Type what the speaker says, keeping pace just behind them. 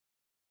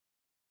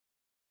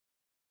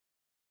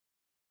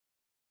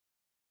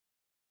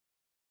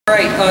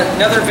right,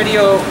 another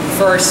video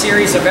for our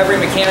series of Every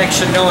Mechanic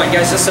Should Know. And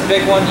guys, this is a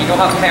big one. You know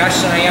how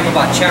passionate I am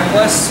about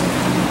checklists.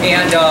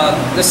 And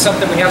this is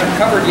something we haven't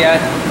covered yet,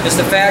 is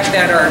the fact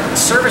that our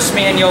service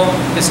manual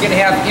is going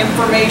to have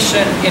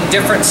information in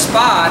different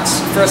spots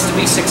for us to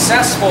be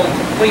successful in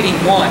completing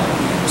one.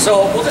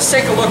 So we'll just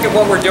take a look at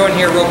what we're doing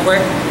here real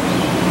quick.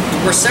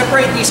 We're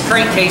separating these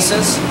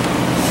crankcases,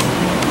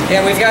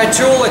 and we've got a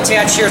tool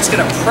attached here. It's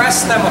going to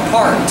press them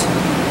apart.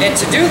 And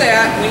to do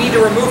that, we need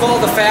to remove all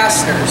the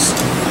fasteners.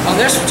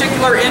 On this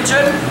particular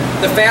engine,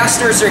 the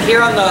fasteners are here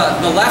on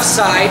the left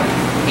side,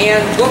 and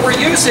what we're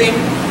using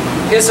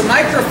is a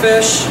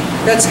microfiche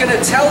that's going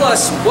to tell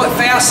us what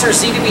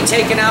fasteners need to be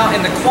taken out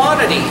and the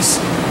quantities.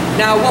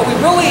 Now, what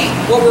we're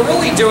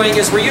really doing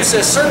is we're using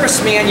a service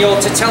manual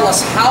to tell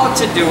us how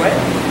to do it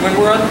when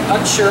we're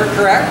unsure,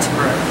 correct?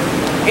 Correct.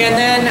 And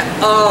then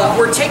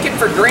we're taking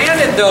for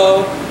granted,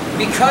 though,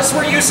 because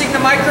we're using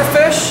the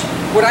microfiche,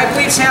 what I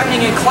believe is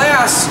happening in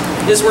class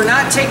is we're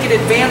not taking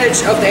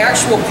advantage of the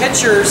actual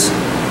pictures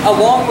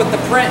along with the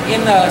print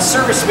in the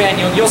service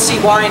manual. You'll see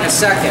why in a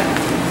second.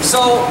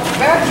 So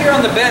back here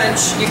on the bench,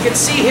 you can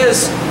see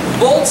his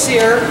bolts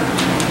here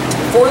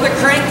for the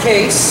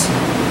crankcase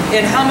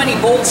and how many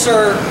bolts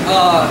are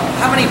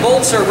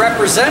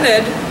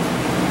represented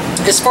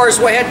as far as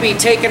what had to be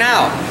taken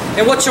out.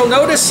 And what you'll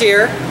notice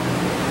here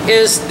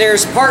is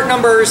there's part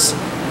numbers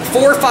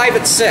 4, 5,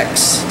 and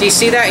 6. Do you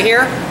see that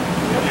here?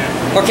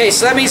 Okay,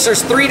 so that means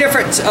there's 3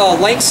 different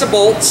lengths of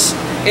bolts,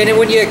 and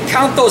when you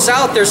count those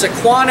out, there's a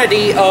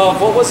quantity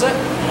of, what was it?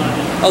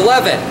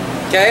 11,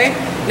 okay?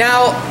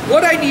 Now,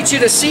 what I need you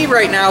to see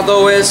right now,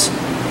 though, is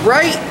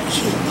right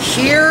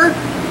here,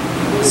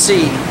 let's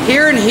see,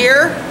 here and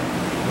here,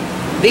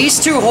 these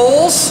 2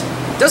 holes,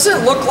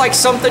 doesn't look like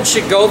something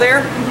should go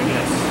there?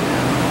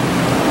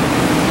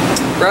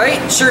 Right?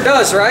 Sure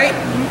does, right?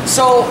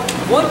 So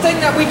one thing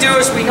that we do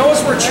is we know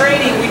as we're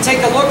training, we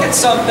take a look at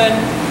something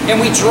and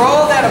we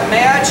draw that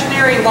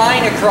imaginary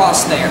line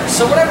across there.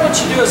 So what I want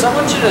you to do is I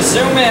want you to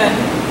zoom in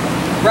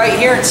right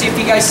here and see if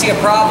you guys see a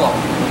problem.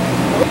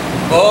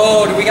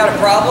 Oh, do we got a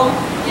problem?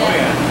 Yeah. Oh,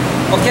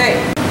 yeah. Okay.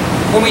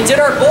 When we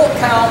did our bolt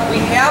count, we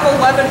have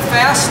 11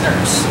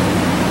 fasteners.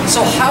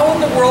 So how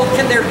in the world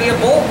can there be a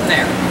bolt in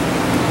there?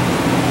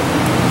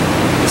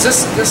 Is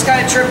this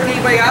kind of tripping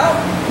anybody out?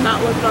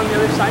 Not looking on the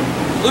other side.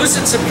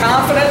 Losing some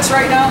confidence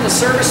right now in the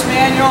service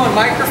manual and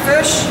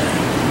microfiche.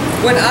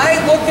 When I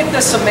look at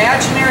this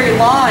imaginary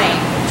line,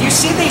 do you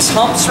see these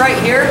humps right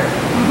here?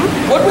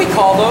 What do we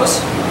call those?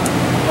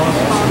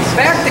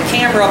 Back the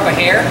camera up a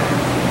hair.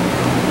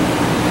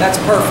 That's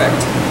perfect.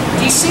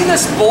 Do you see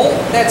this bolt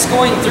that's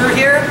going through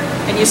here?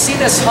 And you see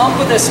this hump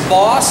with this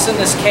boss and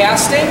this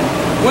casting?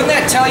 Wouldn't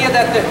that tell you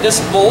that this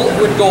bolt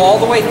would go all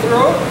the way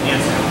through?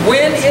 Yes.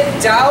 When in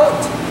doubt,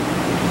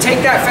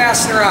 take that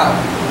fastener out.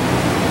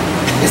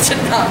 It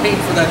did not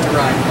mean for that to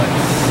rhyme, but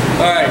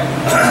all right.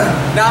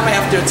 Now I'm gonna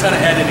have to do a ton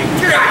of editing.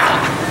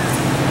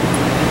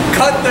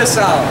 Cut this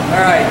out.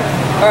 All right.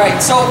 All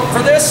right. So for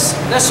this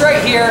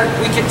right here,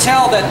 we can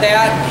tell that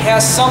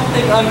has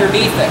something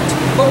underneath it.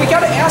 But we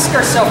got to ask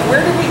ourselves, where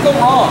did we go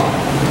wrong?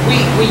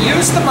 We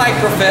used the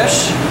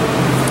microfiche.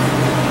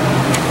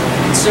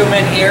 Zoom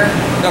in here.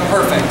 No,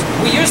 perfect.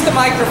 We used the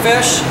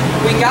microfiche.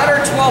 We got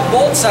our 12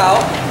 bolts out.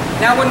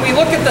 Now, when we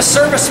look at the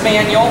service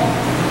manual,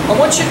 I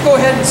want you to go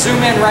ahead and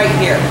zoom in right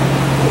here.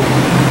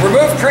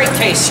 Remove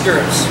crankcase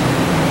screws.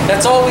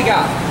 That's all we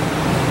got.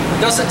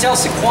 Doesn't tell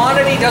us the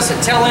quantity,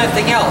 doesn't tell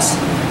anything else.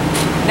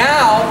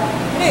 Now,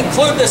 I'm going to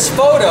include this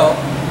photo.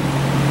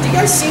 Do you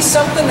guys see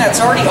something that's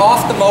already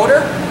off the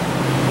motor?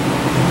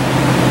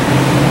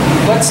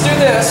 Let's do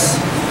this.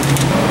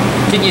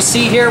 Can you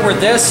see here where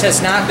this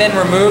has not been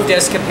removed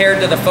as compared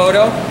to the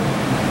photo?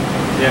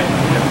 Yeah.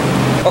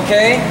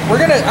 Okay, I'm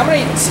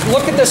gonna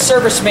look at the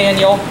service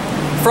manual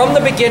from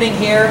the beginning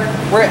here.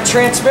 We're at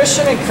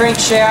transmission and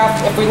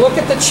crankshaft. If we look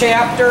at the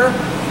chapter,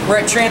 we're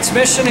at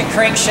transmission and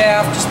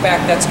crankshaft. Just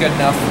back, that's good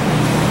enough.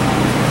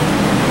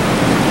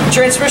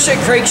 Transmission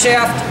and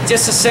crankshaft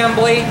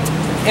disassembly.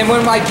 And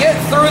when I get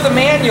through the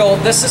manual,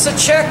 this is a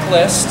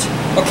checklist.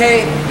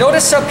 Okay,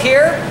 notice up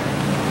here,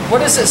 what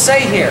does it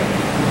say here?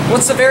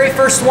 What's the very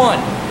first one?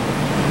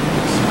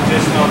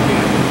 Dismounting.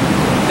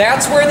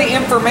 That's where the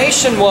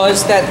information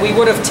was that we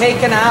would have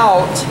taken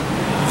out.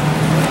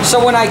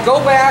 So when I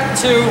go back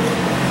to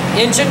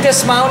engine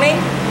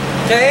dismounting,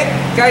 okay,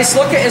 guys,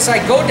 look at as I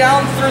go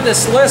down through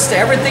this list,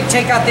 everything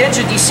take out the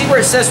engine. Do you see where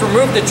it says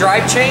remove the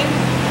drive chain?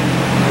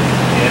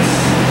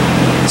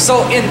 Yes.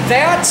 So in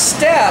that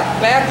step,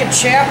 back in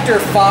chapter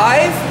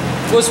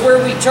 5, was where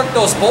we took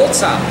those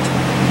bolts out.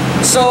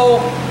 So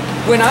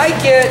when I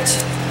get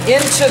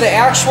into the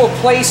actual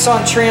place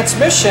on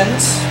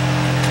transmissions,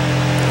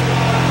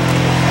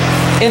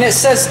 and it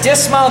says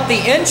dismount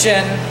the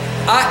engine,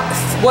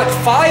 what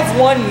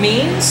 5.1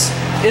 means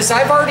is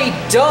I've already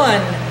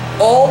done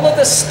all of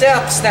the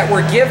steps that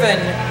were given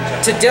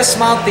to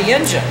dismount the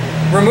engine.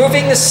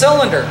 Removing the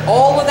cylinder,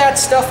 all of that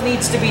stuff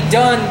needs to be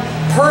done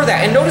per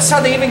that. And notice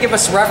how they even give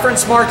us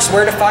reference marks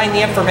where to find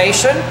the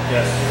information?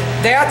 Yes.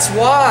 That's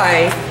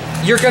why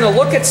you're going to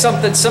look at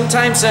something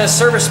sometimes in a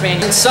service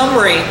manual. In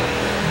summary,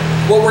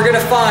 what we're going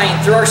to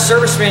find through our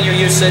service manual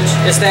usage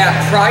is that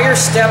prior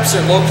steps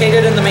are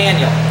located in the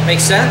manual. Make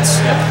sense?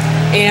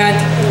 Yeah. And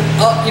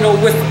you know,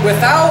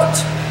 without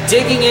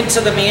digging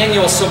into the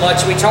manual so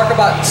much, we talk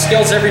about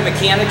skills every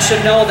mechanic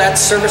should know. That's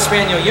service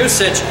manual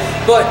usage.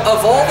 But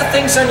of all the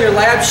things on your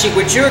lab sheet,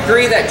 would you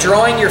agree that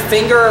drawing your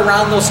finger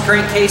around those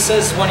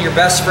crankcases is one of your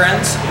best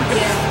friends?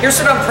 Yeah. Here's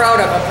what I'm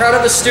proud of. I'm proud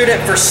of the student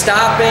for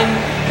stopping,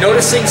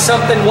 noticing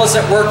something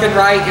wasn't working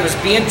right, it was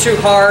being too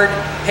hard.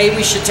 Hey,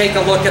 we should take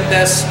a look at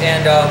this,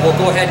 and we'll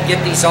go ahead and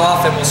get these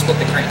off, and we'll split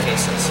the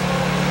crankcases.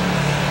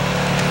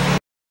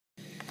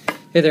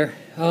 Hey there.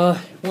 One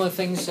of the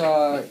things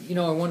you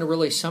know, I want to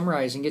really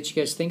summarize and get you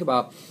guys to think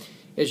about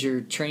as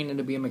you're training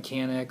to be a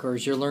mechanic or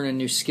as you're learning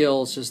new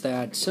skills is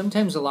that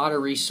sometimes a lot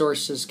of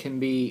resources can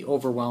be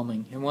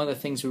overwhelming. And one of the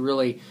things we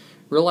really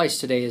realize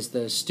today is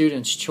the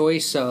student's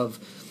choice of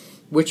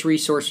which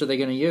resource are they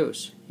going to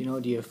use. You know,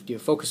 do you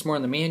focus more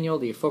on the manual?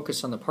 Do you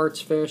focus on the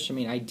parts fish? I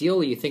mean,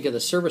 ideally, you think of the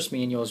service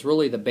manual as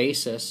really the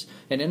basis,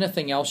 and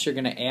anything else you're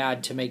going to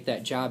add to make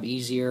that job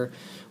easier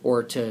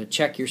or to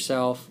check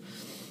yourself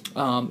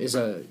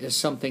is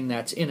something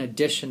that's in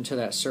addition to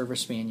that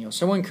service manual.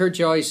 So I want to encourage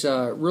you always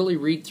really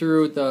read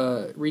through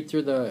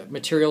the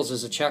materials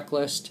as a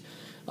checklist.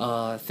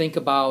 Think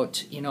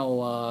about, you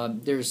know,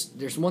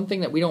 there's one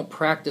thing that we don't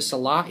practice a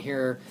lot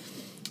here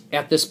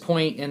at this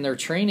point in their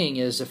training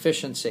is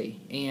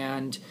efficiency,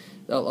 and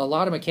a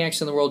lot of mechanics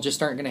in the world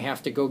just aren't going to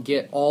have to go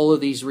get all of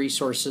these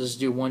resources,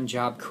 do one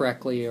job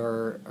correctly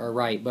or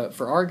right. But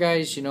for our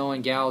guys, you know,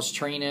 and gals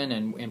training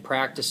and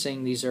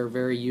practicing, these are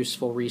very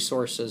useful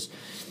resources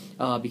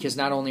because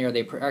not only are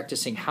they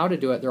practicing how to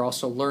do it, they're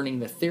also learning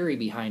the theory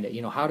behind it.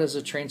 You know, how does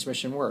a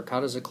transmission work?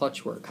 How does a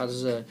clutch work? How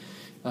does an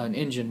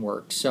engine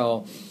work?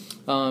 So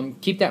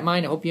keep that in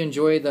mind. I hope you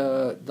enjoy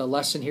the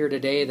lesson here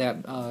today,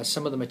 that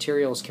some of the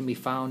materials can be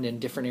found in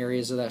different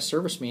areas of that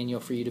service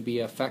manual for you to be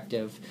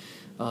effective.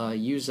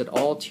 Use it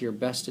all to your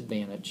best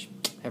advantage.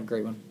 Have a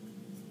great one.